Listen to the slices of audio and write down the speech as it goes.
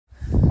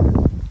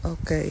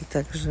OK,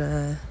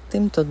 takže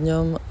týmto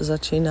dňom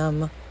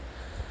začínam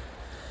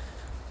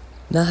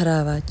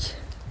nahrávať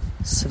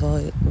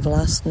svoj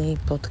vlastný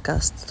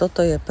podcast.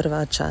 Toto je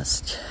prvá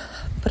časť.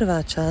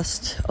 Prvá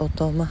časť o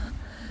tom,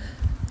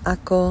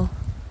 ako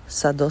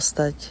sa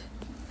dostať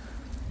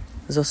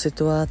zo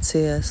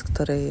situácie, z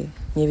ktorej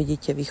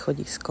nevidíte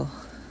východisko.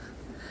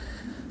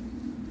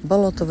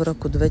 Bolo to v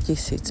roku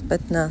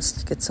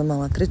 2015, keď som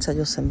mala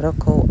 38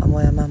 rokov a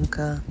moja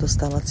mamka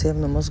dostala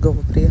cievnu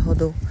mozgovú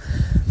priehodu.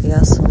 Ja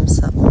som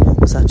sa o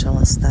ňu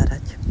začala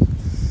starať.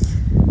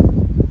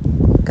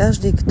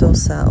 Každý, kto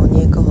sa o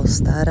niekoho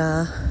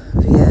stará,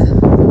 vie,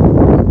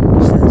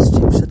 že s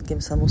čím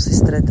všetkým sa musí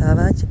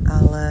stretávať,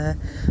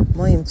 ale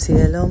môjim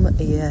cieľom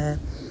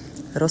je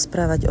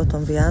rozprávať o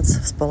tom viac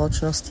v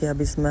spoločnosti,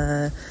 aby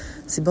sme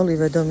si boli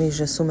vedomí,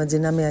 že sú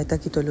medzi nami aj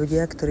takíto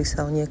ľudia, ktorí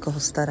sa o niekoho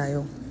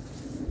starajú.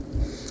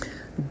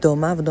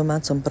 Doma, v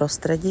domácom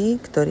prostredí,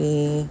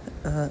 ktorí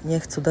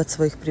nechcú dať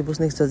svojich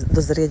príbuzných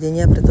do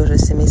zriedenia, pretože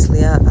si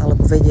myslia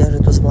alebo vedia, že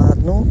to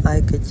zvládnu, aj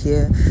keď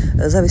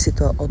závisí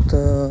to od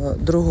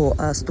druhu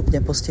a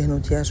stupňa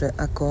postihnutia, že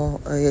ako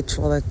je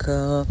človek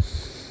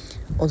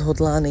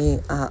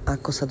odhodlaný a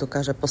ako sa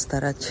dokáže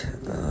postarať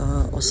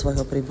o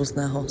svojho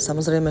príbuzného.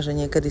 Samozrejme, že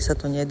niekedy sa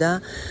to nedá,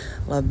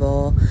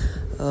 lebo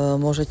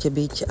môžete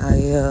byť aj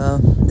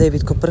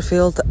David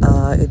Copperfield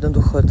a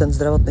jednoducho ten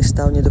zdravotný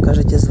stav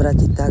nedokážete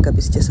zvrátiť tak,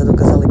 aby ste sa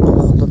dokázali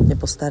plnohodnotne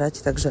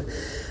postarať. Takže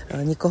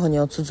nikoho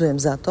neodsudzujem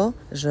za to,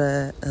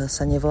 že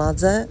sa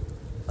nevládze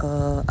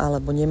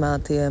alebo nemá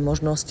tie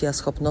možnosti a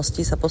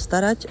schopnosti sa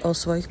postarať o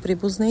svojich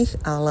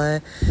príbuzných,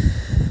 ale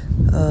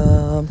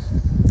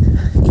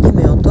ide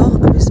mi o to,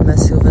 aby sme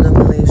si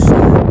uvedomili, že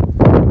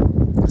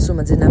sú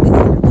medzi nami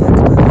aj ľudia,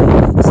 ktorí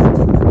sa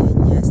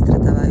dennodenne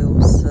stretávajú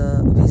s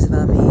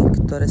výzvami,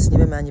 ktoré si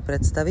nevieme ani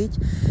predstaviť,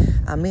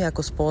 a my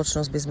ako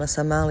spoločnosť by sme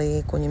sa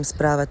mali ku nim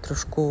správať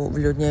trošku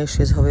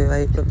vľudnejšie,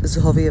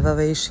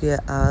 zhovievavejšie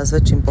a s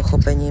väčším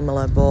pochopením,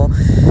 lebo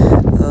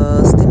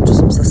s tým, čo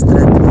som sa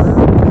stretla,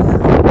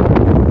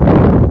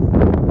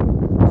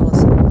 bola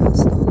som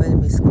z toho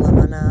veľmi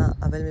sklamaná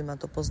a veľmi ma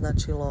to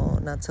poznačilo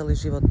na celý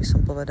život, by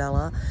som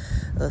povedala,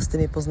 s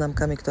tými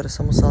poznámkami, ktoré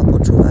som musela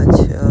počúvať,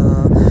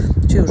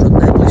 či už od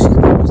najbližších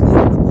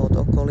príbuzných alebo od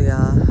okolia.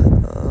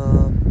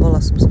 Bola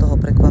som z toho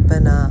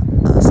prekvapená,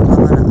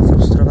 sklamaná a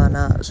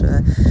frustrovaná, že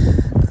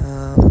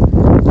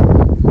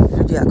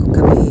ľudia ako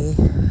keby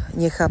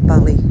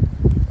nechápali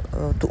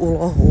tú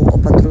úlohu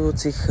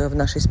opatrujúcich v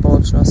našej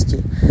spoločnosti.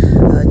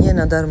 Nie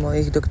nadarmo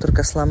ich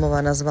doktorka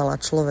Slamová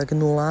nazvala človek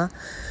nula.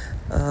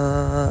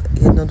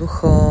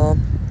 Jednoducho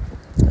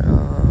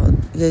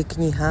jej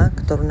kniha,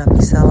 ktorú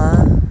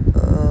napísala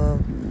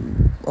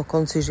o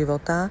konci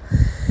života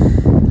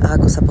a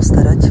ako sa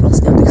postarať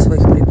vlastne o tých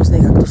svojich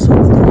príbuzných, ako sú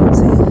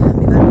opatrujúci,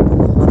 mi veľmi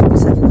pomohla v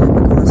písaní mojej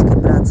bakalárskej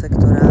práce,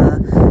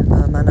 ktorá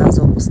má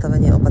názov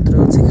Postavenie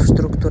opatrujúcich v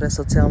štruktúre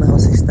sociálneho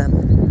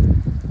systému.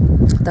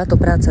 Táto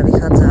práca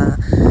vychádza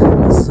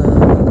z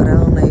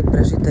reálnej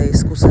prežitej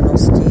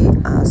skúsenosti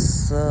a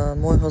z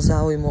môjho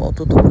záujmu o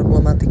túto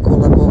problematiku,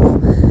 lebo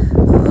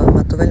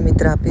ma to veľmi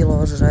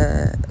trápilo,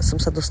 že som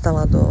sa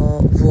dostala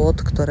do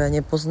vôd, ktoré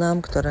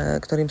nepoznám,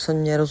 ktorým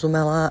som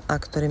nerozumela a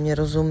ktorým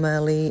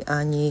nerozumeli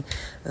ani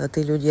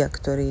tí ľudia,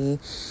 ktorí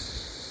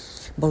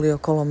boli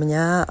okolo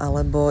mňa,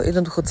 alebo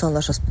jednoducho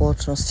celá naša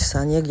spoločnosť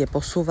sa niekde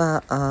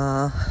posúva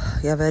a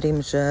ja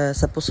verím, že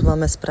sa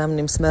posúvame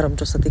správnym smerom,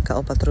 čo sa týka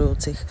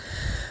opatrujúcich.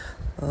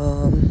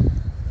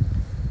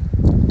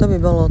 To by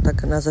bolo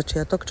tak na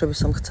začiatok, čo by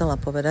som chcela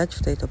povedať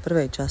v tejto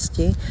prvej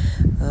časti.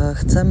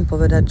 Chcem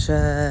povedať, že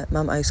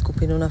mám aj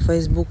skupinu na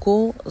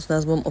Facebooku s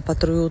názvom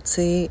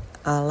Opatrujúci,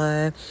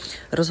 ale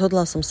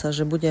rozhodla som sa,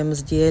 že budem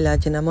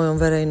zdieľať na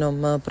mojom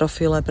verejnom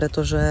profile,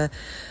 pretože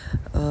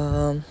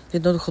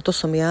jednoducho to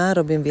som ja,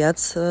 robím viac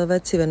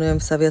vecí,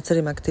 venujem sa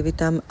viacerým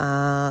aktivitám a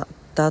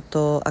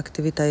táto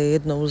aktivita je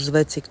jednou z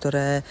vecí,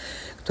 ktoré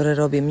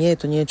robím. Nie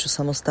je to niečo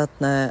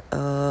samostatné,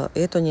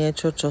 je to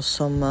niečo, čo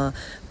som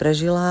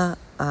prežila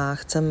a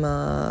chcem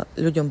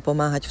ľuďom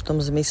pomáhať v tom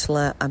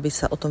zmysle, aby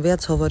sa o tom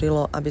viac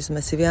hovorilo, aby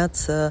sme si viac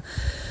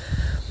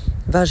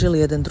vážili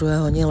jeden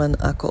druhého nielen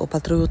ako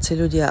opatrujúci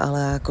ľudia,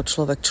 ale ako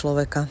človek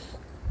človeka.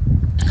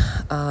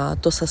 A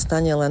to sa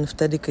stane len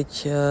vtedy, keď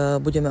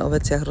budeme o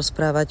veciach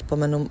rozprávať,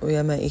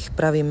 pomenujeme ich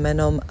pravým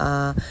menom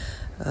a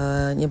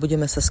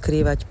nebudeme sa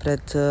skrývať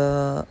pred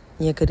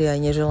niekedy aj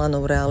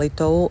neželanou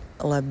realitou,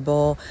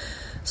 lebo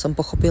som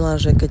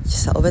pochopila, že keď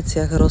sa o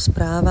veciach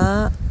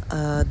rozpráva,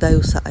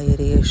 dajú sa aj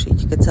riešiť.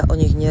 Keď sa o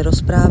nich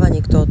nerozpráva,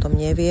 nikto o tom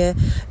nevie,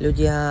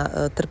 ľudia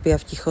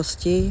trpia v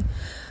tichosti,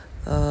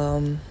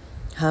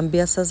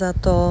 hanbia sa za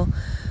to.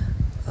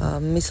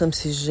 Myslím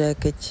si, že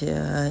keď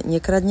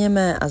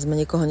nekradneme a sme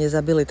niekoho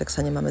nezabili, tak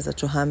sa nemáme za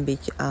čo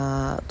hanbiť a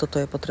toto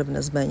je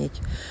potrebné zmeniť.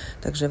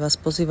 Takže vás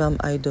pozývam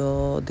aj do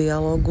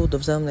dialógu, do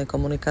vzájomnej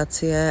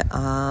komunikácie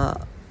a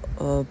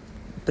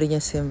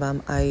prinesiem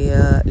vám aj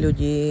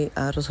ľudí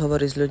a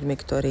rozhovory s ľuďmi,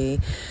 ktorí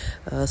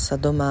sa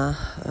doma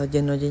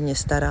dennodenne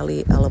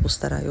starali alebo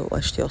starajú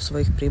ešte o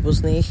svojich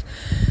príbuzných.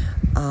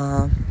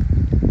 A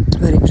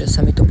verím, že sa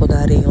mi to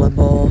podarí,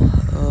 lebo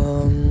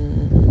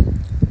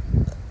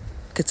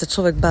keď sa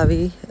človek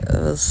baví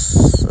s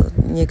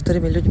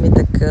niektorými ľuďmi,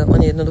 tak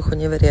oni jednoducho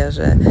neveria,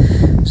 že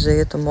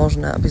je to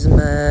možné,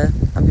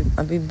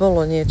 aby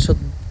bolo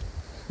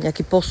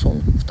nejaký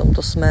posun v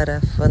tomto smere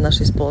v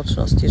našej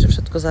spoločnosti, že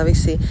všetko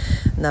závisí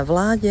na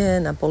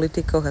vláde, na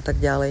politikoch a tak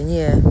ďalej.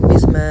 Nie, my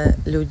sme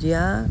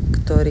ľudia,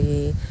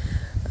 ktorí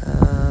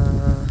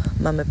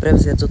máme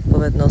prevziať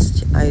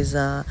zodpovednosť aj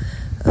za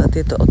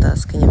tieto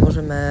otázky.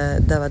 Nemôžeme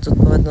dávať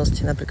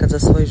zodpovednosť napríklad za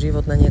svoj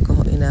život na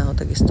niekoho iného.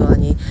 Takisto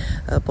ani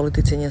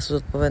politici nie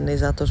sú zodpovední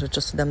za to, že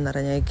čo si dám na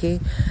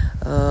raňajky.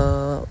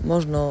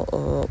 Možno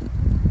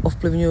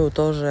ovplyvňujú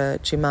to, že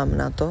či mám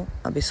na to,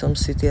 aby som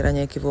si tie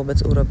raňajky vôbec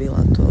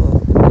urobila.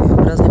 To je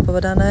obrazne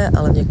povedané,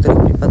 ale v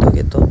niektorých prípadoch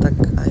je to tak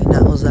aj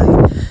naozaj,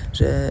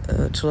 že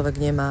človek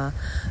nemá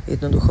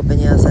jednoducho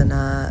peniaze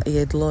na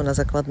jedlo, na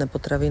základné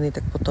potraviny,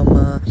 tak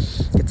potom,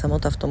 keď sa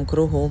motá v tom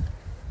kruhu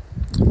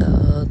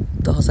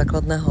toho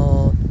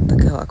základného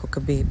takého ako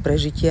keby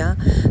prežitia,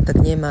 tak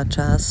nemá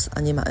čas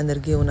a nemá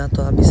energiu na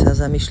to, aby sa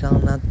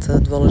zamýšľal nad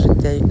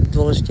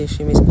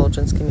dôležitejšími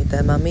spoločenskými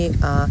témami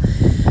a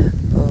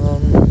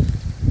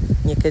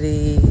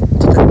niekedy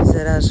to tak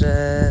vyzerá, že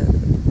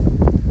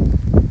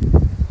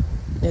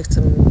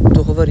nechcem tu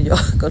hovoriť o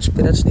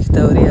konšpiračných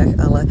teóriách,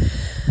 ale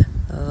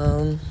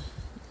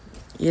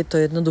je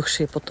to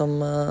jednoduchšie potom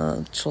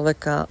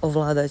človeka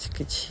ovládať,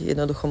 keď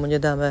jednoducho mu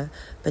nedáme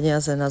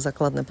peniaze na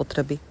základné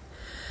potreby.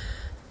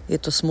 Je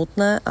to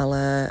smutné,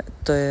 ale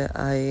to je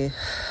aj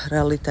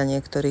realita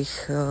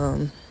niektorých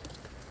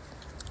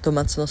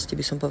domácností,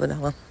 by som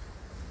povedala.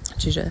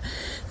 Čiže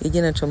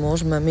jediné, čo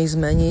môžeme my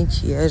zmeniť,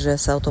 je, že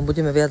sa o tom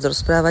budeme viac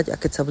rozprávať a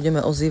keď sa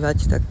budeme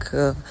ozývať, tak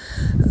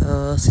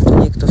si to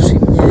niekto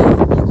všimne,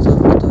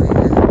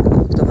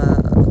 kto má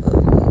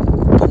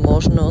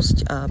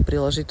možnosť a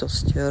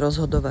príležitosť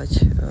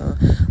rozhodovať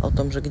o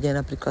tom, že kde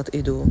napríklad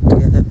idú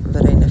tie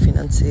verejné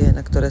financie,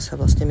 na ktoré sa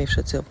vlastne my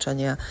všetci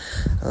občania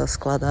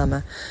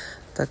skladáme.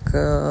 Tak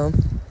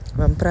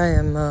vám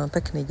prajem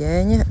pekný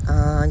deň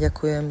a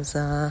ďakujem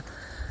za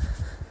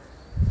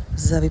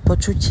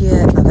vypočutie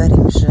a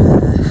verím, že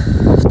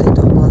v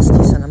tejto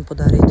oblasti sa nám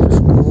podarí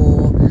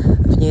trošku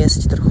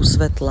vniesť trochu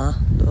svetla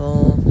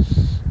do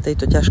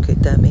tejto ťažkej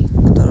témy,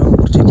 ktorou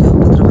určite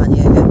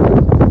opatrovanie je.